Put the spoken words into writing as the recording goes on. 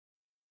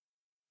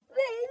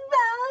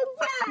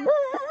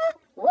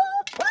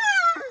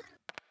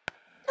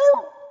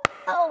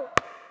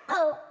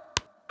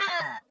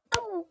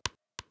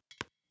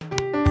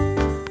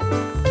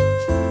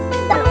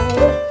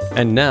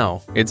And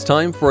now, it's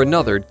time for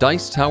another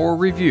Dice Tower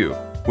review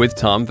with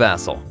Tom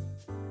Vasel.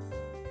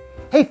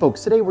 Hey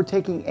folks, today we're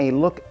taking a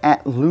look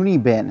at Loony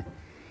Bin.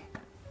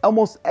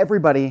 Almost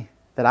everybody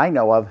that I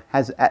know of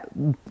has at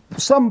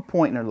some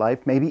point in their life,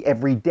 maybe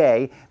every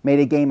day, made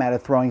a game out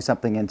of throwing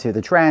something into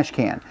the trash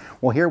can.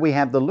 Well, here we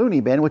have the Loony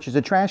Bin, which is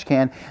a trash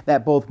can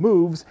that both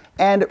moves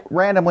and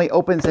randomly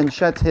opens and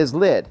shuts his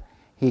lid.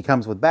 He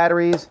comes with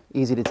batteries,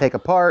 easy to take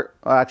apart.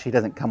 Well, actually, he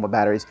doesn't come with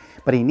batteries,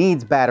 but he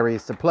needs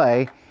batteries to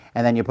play.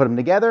 And then you put them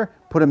together,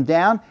 put them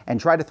down, and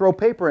try to throw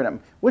paper in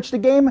them, which the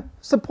game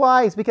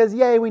supplies because,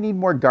 yay, we need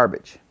more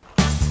garbage.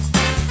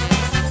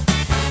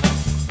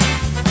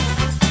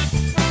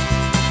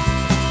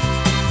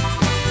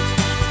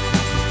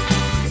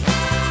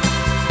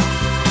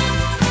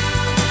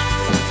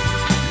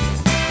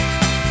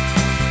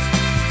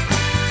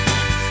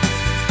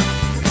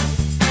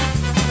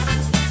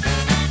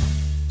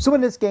 So in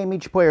this game,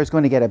 each player is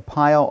going to get a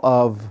pile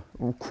of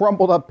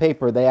crumpled up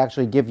paper. They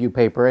actually give you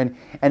paper,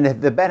 and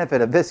the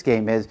benefit of this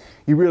game is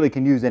you really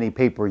can use any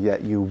paper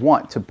that you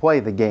want to play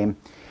the game.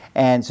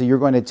 And so you're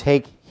going to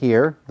take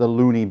here the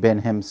Loony Bin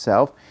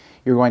himself.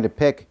 You're going to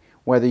pick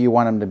whether you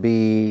want him to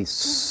be,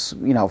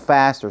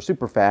 fast or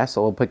super fast.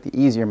 So we'll pick the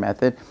easier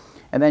method,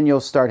 and then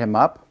you'll start him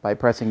up by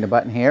pressing the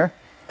button here,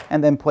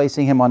 and then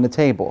placing him on the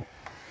table.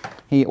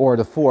 Or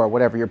the floor,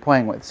 whatever you're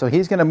playing with. So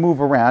he's going to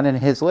move around and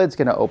his lid's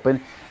going to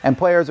open, and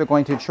players are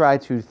going to try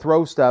to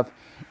throw stuff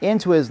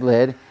into his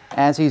lid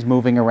as he's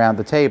moving around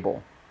the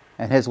table.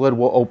 And his lid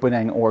will open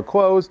and or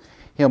close.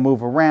 He'll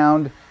move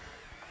around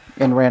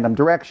in random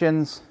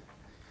directions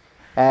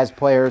as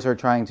players are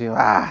trying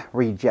to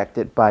reject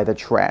it by the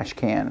trash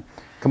can.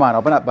 Come on,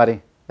 open up,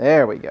 buddy.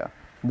 There we go.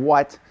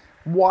 What?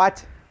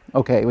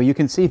 Okay, well you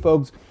can see,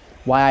 folks,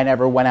 why I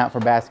never went out for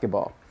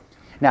basketball.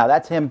 Now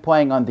that's him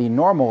playing on the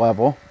normal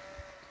level.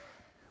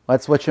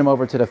 Let's switch him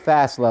over to the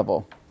fast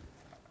level.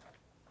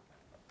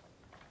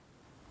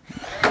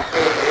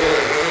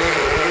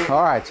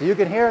 All right, so you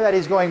can hear that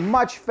he's going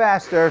much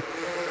faster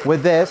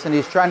with this, and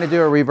he's trying to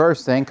do a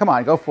reverse thing. Come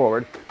on, go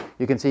forward.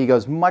 You can see he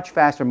goes much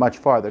faster, much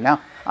farther. Now,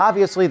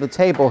 obviously, the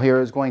table here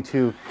is going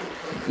to,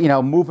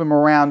 move him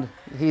around.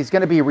 He's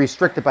going to be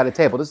restricted by the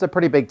table. This is a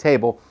pretty big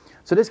table,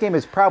 so this game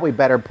is probably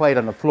better played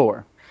on the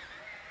floor.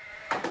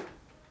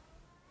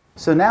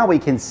 So now we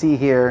can see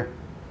here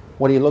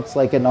what he looks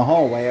like in the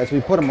hallway. As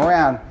we put him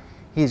around,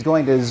 he's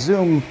going to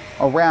zoom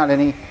around,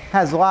 and he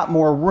has a lot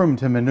more room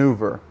to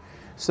maneuver.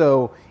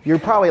 So you're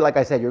probably, like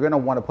I said, you're going to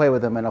want to play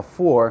with him in a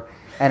floor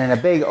and in a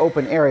big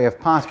open area if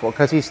possible,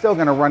 because he's still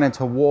going to run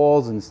into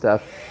walls and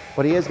stuff,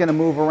 but he is going to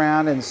move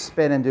around and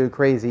spin and do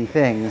crazy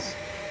things.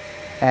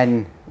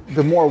 And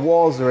the more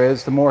walls there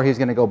is, the more he's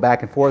going to go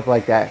back and forth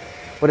like that.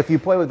 But if you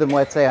play with him,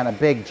 let's say on a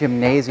big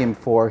gymnasium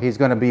floor, he's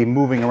going to be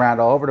moving around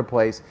all over the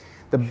place.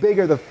 The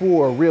bigger the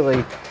floor,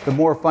 really, the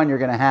more fun you're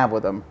going to have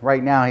with him.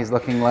 Right now, he's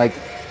looking like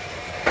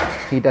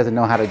he doesn't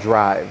know how to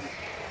drive.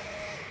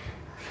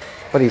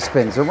 But he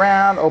spins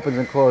around, opens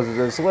and closes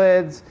his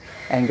lids,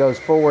 and goes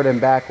forward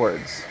and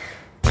backwards.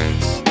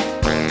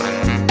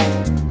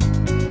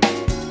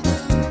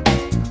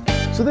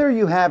 So there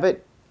you have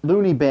it,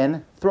 Loony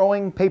Bin,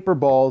 throwing paper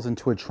balls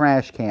into a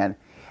trash can.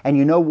 And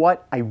you know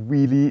what? I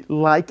really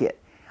like it.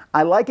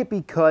 I like it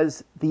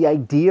because the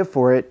idea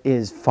for it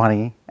is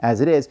funny,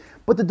 as it is,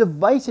 but the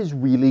device is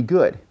really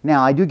good.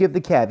 Now, I do give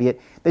the caveat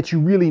that you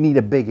really need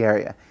a big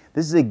area.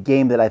 This is a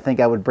game that I think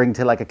I would bring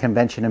to like a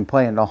convention and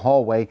play in the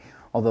hallway,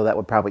 although that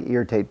would probably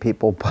irritate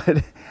people,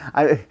 but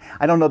I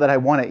don't know that I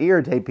want to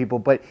irritate people,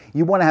 but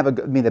you want to have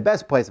the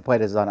best place to play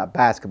this is on a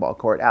basketball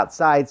court,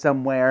 outside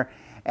somewhere.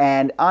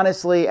 And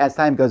honestly, as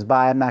time goes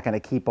by, I'm not going to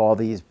keep all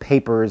these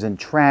papers and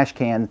trash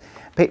cans,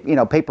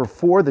 paper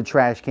for the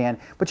trash can,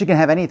 but you can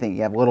have anything.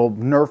 You have little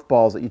Nerf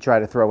balls that you try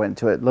to throw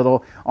into it,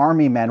 little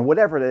army men,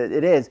 whatever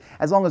it is,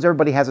 as long as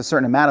everybody has a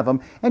certain amount of them,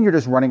 and you're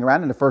just running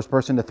around, and the first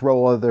person to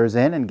throw others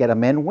in and get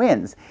them in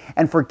wins.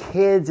 And for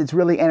kids, it's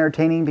really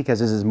entertaining because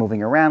this is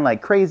moving around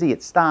like crazy.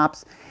 It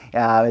stops.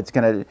 It's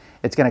gonna,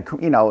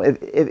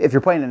 if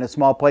you're playing in a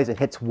small place, it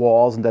hits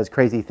walls and does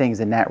crazy things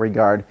in that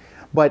regard.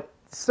 But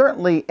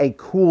certainly a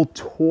cool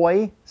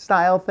toy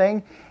style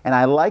thing, and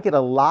I like it a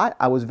lot.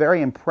 I was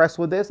very impressed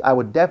with this. I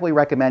would definitely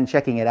recommend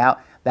checking it out.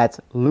 That's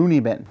Loony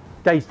Bin.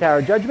 Dice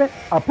Tower Judgment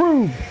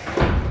approved.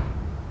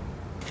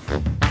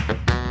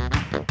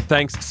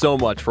 Thanks so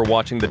much for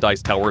watching the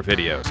Dice Tower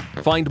videos.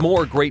 Find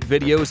more great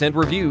videos and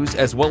reviews,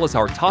 as well as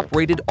our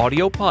top-rated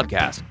audio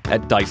podcast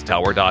at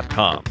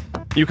Dicetower.com.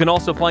 You can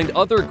also find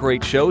other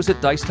great shows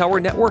at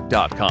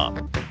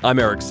Dicetowernetwork.com. I'm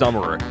Eric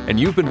Summerer, and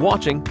you've been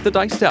watching The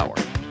Dice Tower.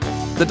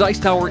 The Dice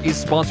Tower is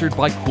sponsored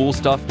by Cool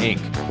Stuff Inc.,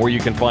 where you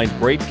can find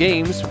great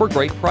games for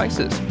great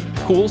prices.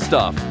 Cool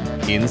stuff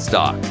in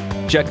stock.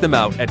 Check them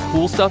out at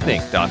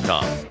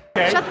CoolStuffInc.com.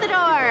 Shut the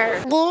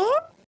door!